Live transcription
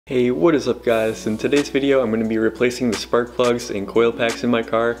Hey, what is up guys? In today's video I'm going to be replacing the spark plugs and coil packs in my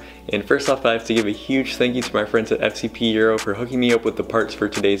car, and first off I have to give a huge thank you to my friends at FCP Euro for hooking me up with the parts for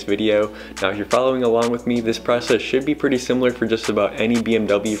today's video. Now if you're following along with me, this process should be pretty similar for just about any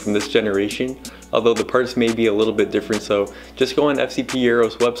BMW from this generation, although the parts may be a little bit different, so just go on FCP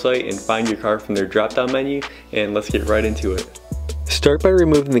Euro's website and find your car from their drop down menu, and let's get right into it. Start by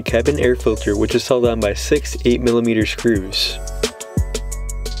removing the cabin air filter, which is held on by 6 8mm screws.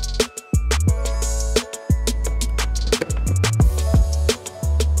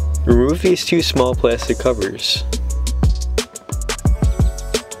 Remove these two small plastic covers.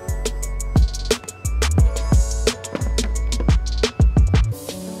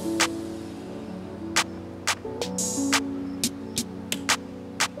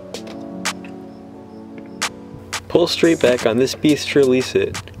 Pull straight back on this piece to release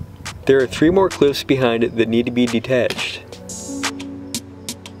it. There are 3 more clips behind it that need to be detached.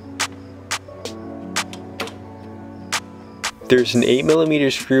 There's an 8mm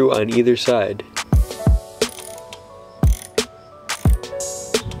screw on either side.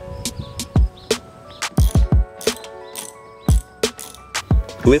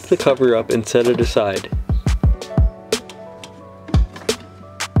 Lift the cover up and set it aside.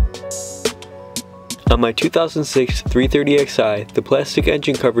 On my 2006 330xi, the plastic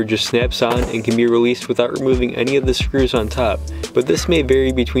engine cover just snaps on and can be released without removing any of the screws on top, but this may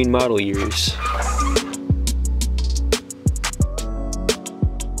vary between model years.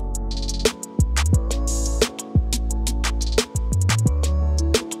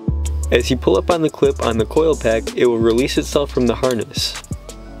 As you pull up on the clip on the coil pack, it will release itself from the harness.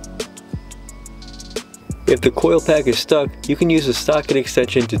 If the coil pack is stuck, you can use a socket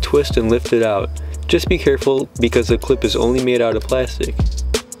extension to twist and lift it out. Just be careful because the clip is only made out of plastic.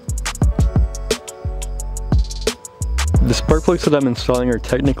 The spark plugs that I'm installing are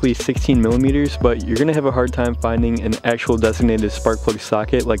technically 16mm, but you're going to have a hard time finding an actual designated spark plug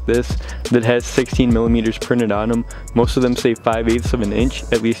socket like this that has 16mm printed on them. Most of them say 5/8 of an inch,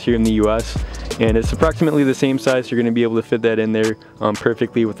 at least here in the US, and it's approximately the same size. You're going to be able to fit that in there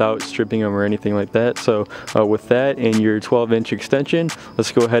perfectly without stripping them or anything like that. So with that and your 12-inch extension,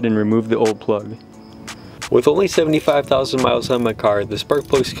 let's go ahead and remove the old plug. With only 75,000 miles on my car, the spark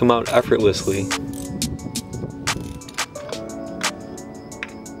plugs come out effortlessly.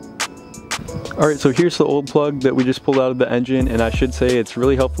 Alright, so here's the old plug that we just pulled out of the engine, and I should say it's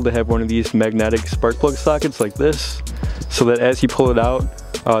really helpful to have one of these magnetic spark plug sockets like this, so that as you pull it out,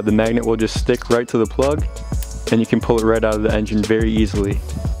 the magnet will just stick right to the plug, and you can pull it right out of the engine very easily.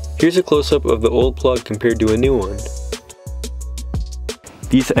 Here's a close-up of the old plug compared to a new one.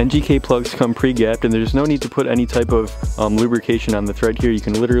 These NGK plugs come pre-gapped, and there's no need to put any type of lubrication on the thread here. You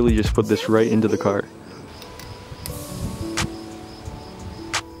can literally just put this right into the car.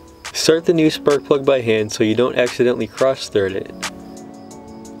 Start the new spark plug by hand so you don't accidentally cross-thread it.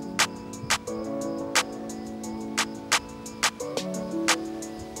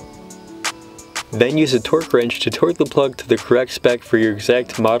 Then use a torque wrench to torque the plug to the correct spec for your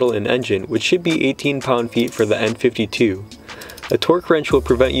exact model and engine, which should be 18 pound-feet for the N52. A torque wrench will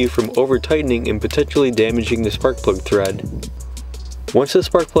prevent you from over-tightening and potentially damaging the spark plug thread. Once the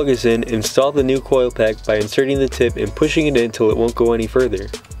spark plug is in, install the new coil pack by inserting the tip and pushing it in until it won't go any further.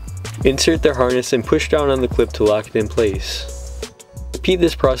 Insert the harness and push down on the clip to lock it in place. Repeat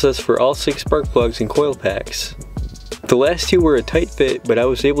this process for all 6 spark plugs and coil packs. The last 2 were a tight fit, but I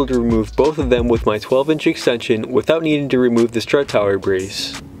was able to remove both of them with my 12-inch extension without needing to remove the strut tower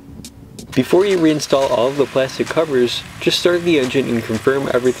brace. Before you reinstall all of the plastic covers, just start the engine and confirm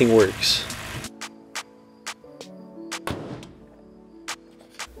everything works.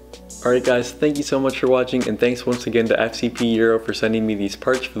 Alright guys, thank you so much for watching, and thanks once again to FCP Euro for sending me these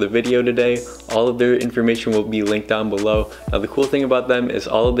parts for the video today. All of their information will be linked down below. Now the cool thing about them is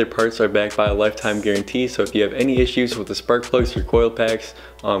all of their parts are backed by a lifetime guarantee, so if you have any issues with the spark plugs or coil packs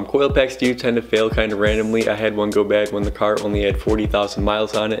do tend to fail kind of randomly. I had one go bad when the car only had 40,000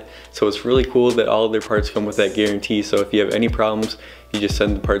 miles on it, so it's really cool that all of their parts come with that guarantee. So if you have any problems, you just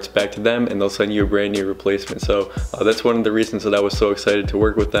send the parts back to them and they'll send you a brand new replacement. So that's one of the reasons that I was so excited to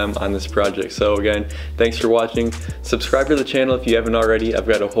work with them on this project. So again, thanks for watching. Subscribe to the channel if you haven't already. I've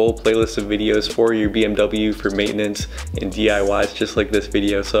got a whole playlist of videos for your BMW for maintenance and DIYs just like this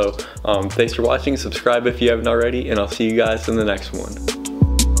video. So thanks for watching, subscribe if you haven't already, and I'll see you guys in the next one.